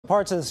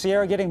parts of the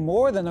Sierra getting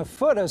more than a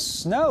foot of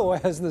snow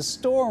as the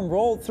storm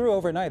rolled through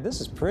overnight. This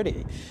is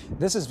pretty.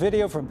 This is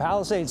video from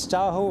Palisades,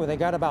 Tahoe, where they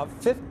got about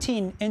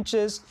 15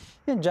 inches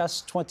in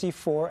just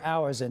 24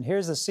 hours. And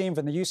here's the scene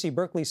from the UC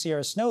Berkeley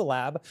Sierra Snow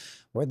Lab,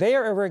 where they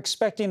are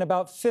expecting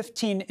about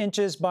 15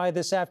 inches by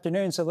this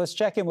afternoon. So let's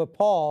check in with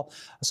Paul.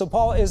 So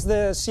Paul, is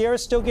the Sierra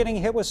still getting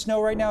hit with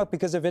snow right now?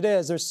 Because if it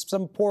is, there's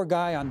some poor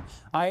guy on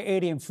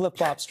I-80 in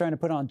flip-flops trying to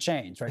put on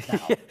chains right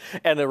now.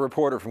 And a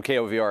reporter from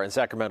KOVR in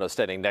Sacramento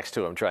standing next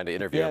to him trying to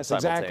interview him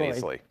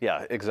simultaneously. Exactly.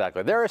 Yeah,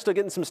 exactly. They're still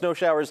getting some snow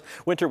showers.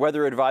 Winter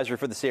weather advisory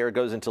for the Sierra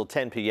goes until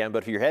 10 p.m.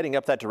 But if you're heading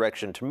up that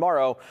direction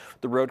tomorrow,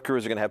 the road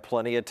crews are going to have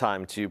plenty of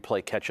time to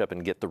play catch up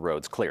and get the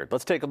roads cleared.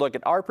 Let's take a look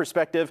at our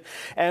perspective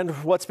and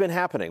what's been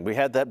happening. We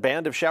had that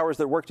band of showers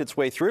that worked its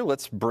way through.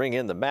 Let's bring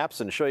in the maps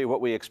and show you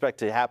what we expect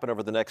to happen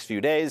over the next few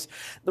days.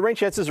 The rain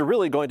chances are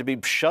really going to be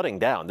shutting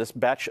down. This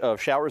batch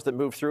of showers that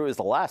move through is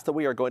the last that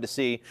we are going to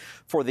see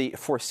for the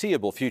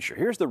foreseeable future.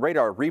 Here's the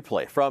radar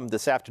replay from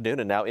this afternoon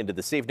and now into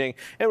this evening.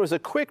 It was a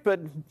quick but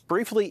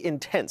briefly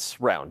intense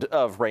round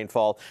of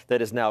rainfall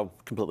that is now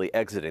completely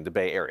exiting the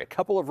Bay Area. A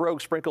couple of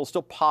rogue sprinkles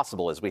still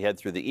possible as we head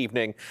through the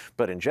evening,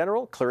 but in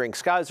general, clearing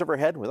skies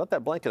overhead. Without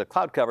that blanket of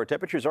cloud cover,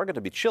 temperatures are going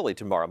to be chilly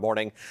tomorrow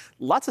morning.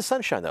 Lots of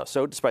sunshine, though,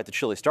 so despite the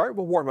chilly start,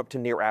 we'll warm up to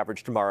near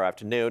average tomorrow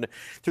afternoon.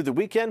 Through the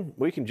weekend,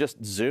 we can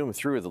just zoom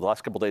through the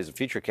last couple days of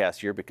Futurecast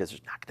here because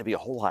there's not going to be a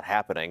whole lot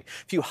happening.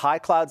 A few high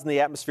clouds in the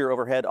atmosphere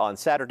overhead on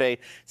Saturday,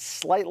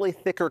 slightly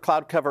thicker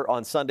cloud cover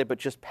on Sunday, but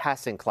just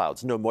passing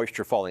clouds. No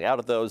moisture falling out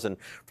of those, and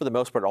for the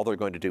most part, all they're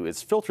going to do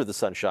is filter the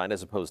sunshine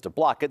as opposed to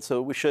block it,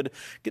 so we should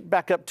get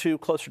back up to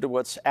closer to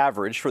what's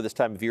average for this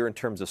time of year in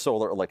terms of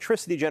solar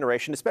electricity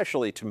generation,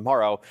 especially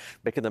tomorrow,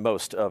 making the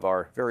most of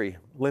our very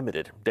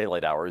limited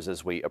daylight hours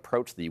as we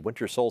approach the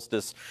winter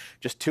solstice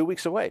just 2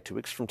 weeks away. 2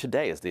 weeks from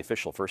today is the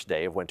official first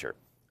day of winter.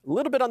 A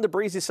little bit on the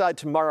breezy side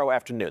tomorrow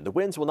afternoon. The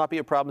winds will not be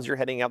a problem as you're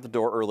heading out the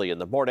door early in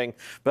the morning,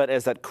 but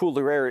as that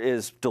cooler air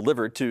is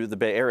delivered to the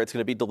Bay Area, it's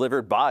going to be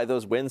delivered by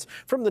those winds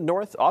from the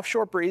north,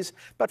 offshore breeze,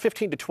 about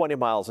 15 to 20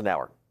 miles an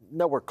hour.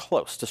 Nowhere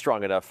close to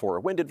strong enough for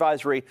a wind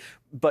advisory,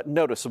 but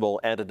noticeable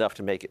and enough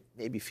to make it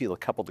maybe feel a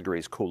couple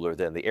degrees cooler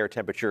than the air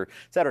temperature.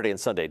 Saturday and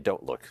Sunday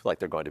don't look like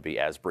they're going to be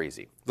as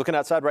breezy. Looking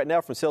outside right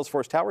now from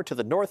Salesforce Tower to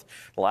the north,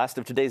 the last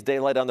of today's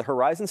daylight on the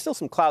horizon. Still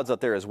some clouds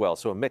out there as well,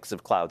 so a mix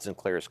of clouds and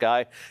clear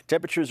sky.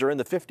 Temperatures are in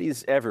the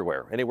 50s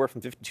everywhere, anywhere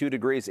from 52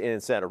 degrees in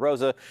Santa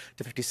Rosa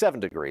to 57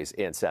 degrees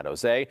in San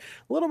Jose.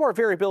 A little more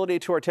variability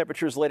to our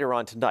temperatures later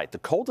on tonight. The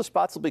coldest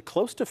spots will be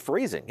close to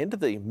freezing, into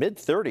the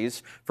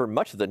mid-30s for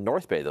much of the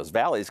North Bay. Those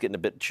valleys getting a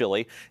bit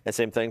chilly, and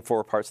same thing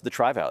for parts of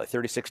the Tri-Valley.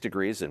 36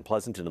 degrees in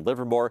Pleasanton and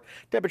Livermore.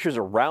 Temperatures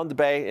around the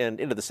Bay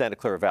and into the Santa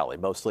Clara Valley,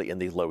 mostly in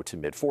the low to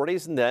mid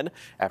 40s. And then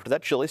after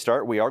that chilly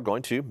start, we are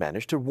going to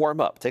manage to warm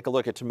up. Take a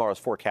look at tomorrow's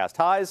forecast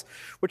highs,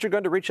 which are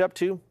going to reach up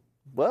to,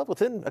 well,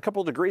 within a couple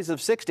of degrees of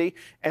 60,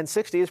 and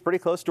 60 is pretty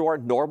close to our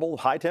normal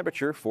high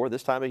temperature for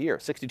this time of year.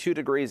 62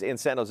 degrees in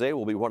San Jose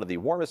will be one of the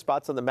warmest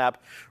spots on the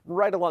map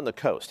right along the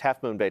coast.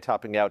 Half Moon Bay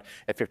topping out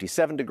at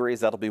 57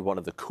 degrees. That'll be one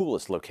of the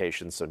coolest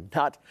locations, so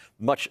not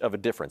much of a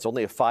difference.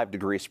 Only a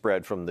 5-degree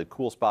spread from the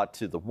cool spot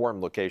to the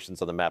warm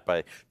locations on the map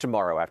by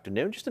tomorrow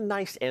afternoon. Just a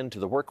nice end to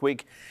the work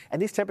week.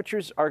 And these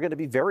temperatures are going to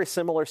be very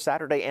similar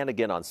Saturday and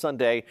again on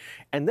Sunday.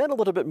 And then a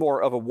little bit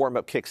more of a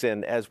warm-up kicks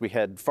in as we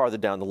head farther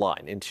down the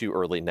line into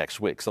early next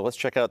week. So let's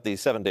check out the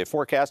 7-day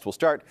forecast. We'll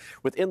start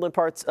with inland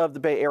parts of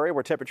the Bay Area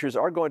where temperatures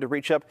are going to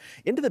reach up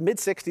into the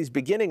mid-60s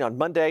beginning on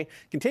Monday,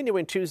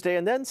 continuing Tuesday,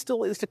 and then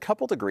still at least a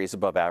couple degrees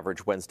above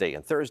average Wednesday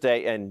and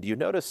Thursday. And you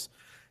notice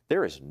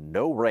there is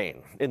no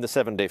rain in the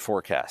 7-day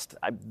forecast.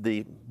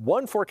 The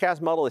one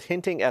forecast model is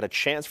hinting at a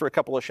chance for a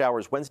couple of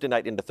showers Wednesday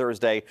night into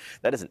Thursday.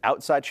 That is an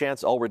outside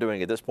chance. All we're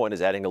doing at this point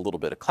is adding a little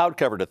bit of cloud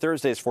cover to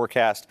Thursday's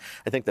forecast.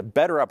 I think the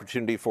better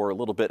opportunity for a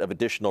little bit of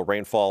additional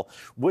rainfall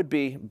would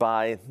be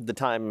by the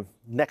time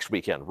next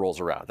weekend rolls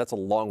around. That's a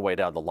long way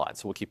down the line.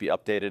 So we'll keep you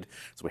updated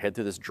as we head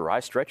through this dry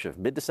stretch of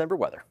mid-December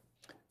weather.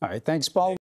 All right. Thanks, Paul.